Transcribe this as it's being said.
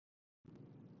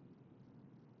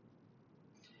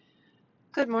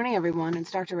Good morning, everyone. It's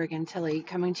Dr. Reagan Tilly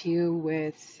coming to you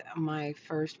with my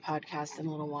first podcast in a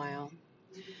little while.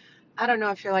 I don't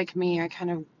know if you're like me, I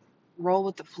kind of roll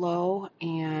with the flow,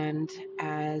 and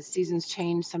as seasons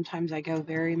change, sometimes I go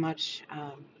very much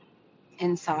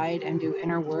inside and do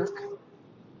inner work.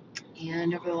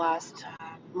 And over the last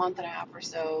month and a half or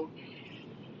so,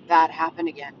 that happened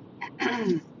again.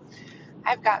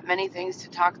 I've got many things to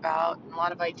talk about, a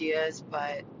lot of ideas,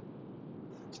 but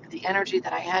the energy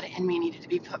that I had in me needed to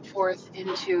be put forth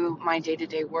into my day to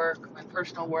day work, my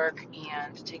personal work,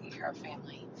 and taking care of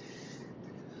family.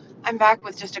 I'm back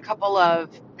with just a couple of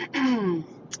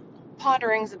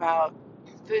ponderings about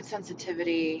food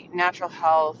sensitivity, natural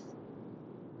health,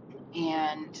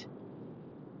 and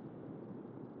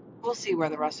we'll see where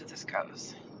the rest of this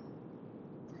goes.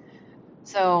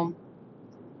 So,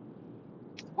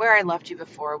 where I left you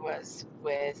before was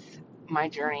with my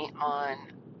journey on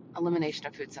elimination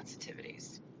of food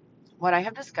sensitivities. What I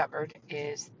have discovered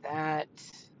is that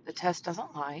the test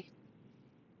doesn't lie.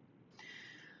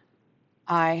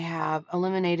 I have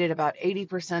eliminated about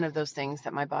 80% of those things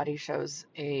that my body shows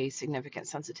a significant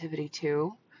sensitivity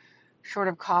to, short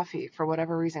of coffee. For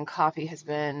whatever reason, coffee has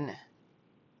been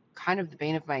kind of the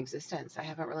bane of my existence. I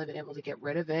haven't really been able to get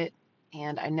rid of it,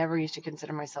 and I never used to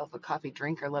consider myself a coffee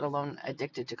drinker, let alone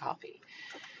addicted to coffee.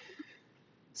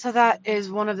 So that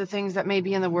is one of the things that may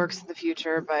be in the works in the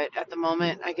future, but at the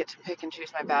moment I get to pick and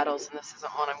choose my battles, and this isn't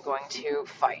one I'm going to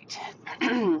fight.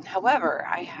 However,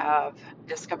 I have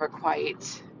discovered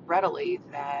quite readily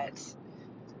that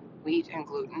wheat and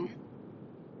gluten,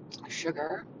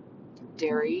 sugar,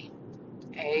 dairy,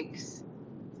 eggs,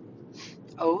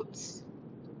 oats,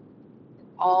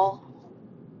 all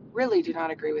really do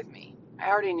not agree with me. I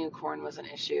already knew corn was an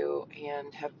issue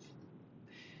and have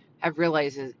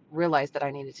realized that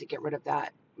I needed to get rid of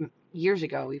that years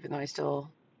ago, even though I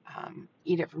still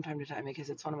eat it from time to time because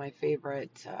it's one of my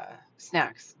favorite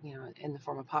snacks, in the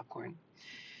form of popcorn.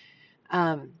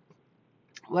 Um,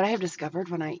 what I have discovered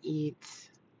when I eat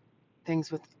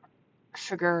things with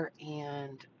sugar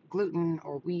and gluten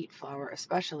or wheat flour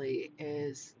especially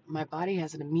is my body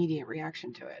has an immediate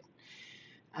reaction to it.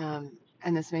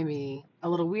 And this may be a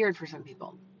little weird for some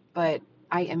people, but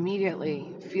I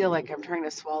immediately feel like I'm trying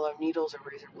to swallow needles or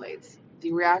razor blades.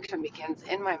 The reaction begins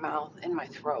in my mouth, in my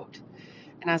throat,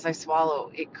 and as I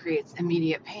swallow, it creates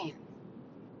immediate pain.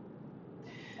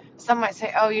 Some might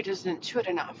say, oh, you just didn't chew it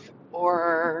enough,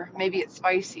 or maybe it's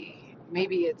spicy,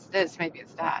 maybe it's this, maybe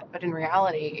it's that. But in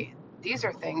reality, these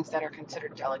are things that are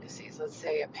considered delicacies. Let's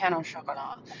say a pain au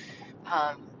chocolat,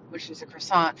 which is a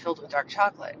croissant filled with dark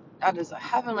chocolate. That is a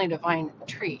heavenly divine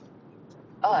treat.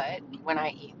 But when I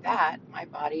eat that, my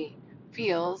body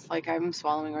feels like I'm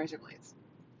swallowing razor blades.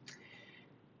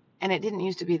 And it didn't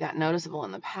used to be that noticeable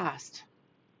in the past.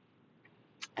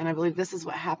 And I believe this is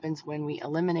what happens when we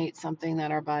eliminate something that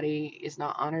our body is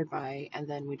not honored by, and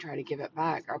then we try to give it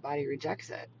back. Our body rejects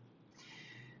it.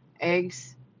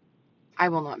 Eggs, I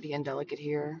will not be indelicate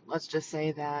here. Let's just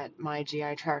say that my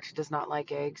GI tract does not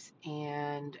like eggs,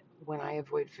 and when I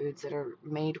avoid foods that are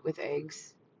made with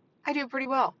eggs, I do pretty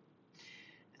well.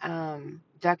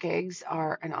 Duck eggs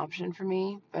are an option for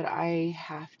me, but I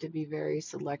have to be very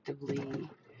selectively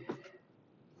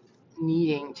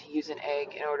needing to use an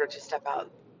egg in order to step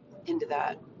out into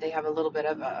that. They have a little bit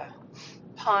of a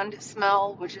pond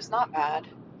smell, which is not bad.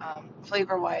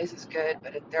 Flavor wise is good,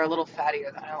 but they're a little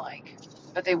fattier than I like.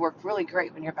 But they work really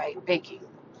great when you're baking.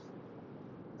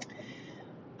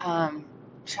 Um,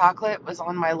 Chocolate was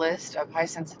on my list of high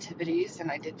sensitivities,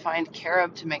 and I did find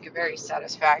carob to make a very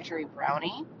satisfactory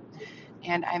brownie.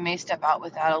 And I may step out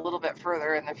with that a little bit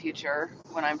further in the future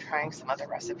when I'm trying some other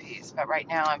recipes. But right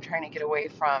now, I'm trying to get away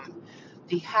from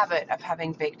the habit of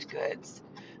having baked goods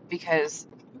because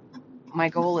my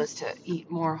goal is to eat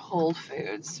more whole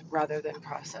foods rather than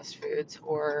processed foods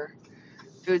or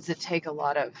foods that take a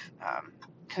lot of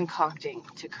concocting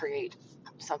to create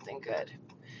something good.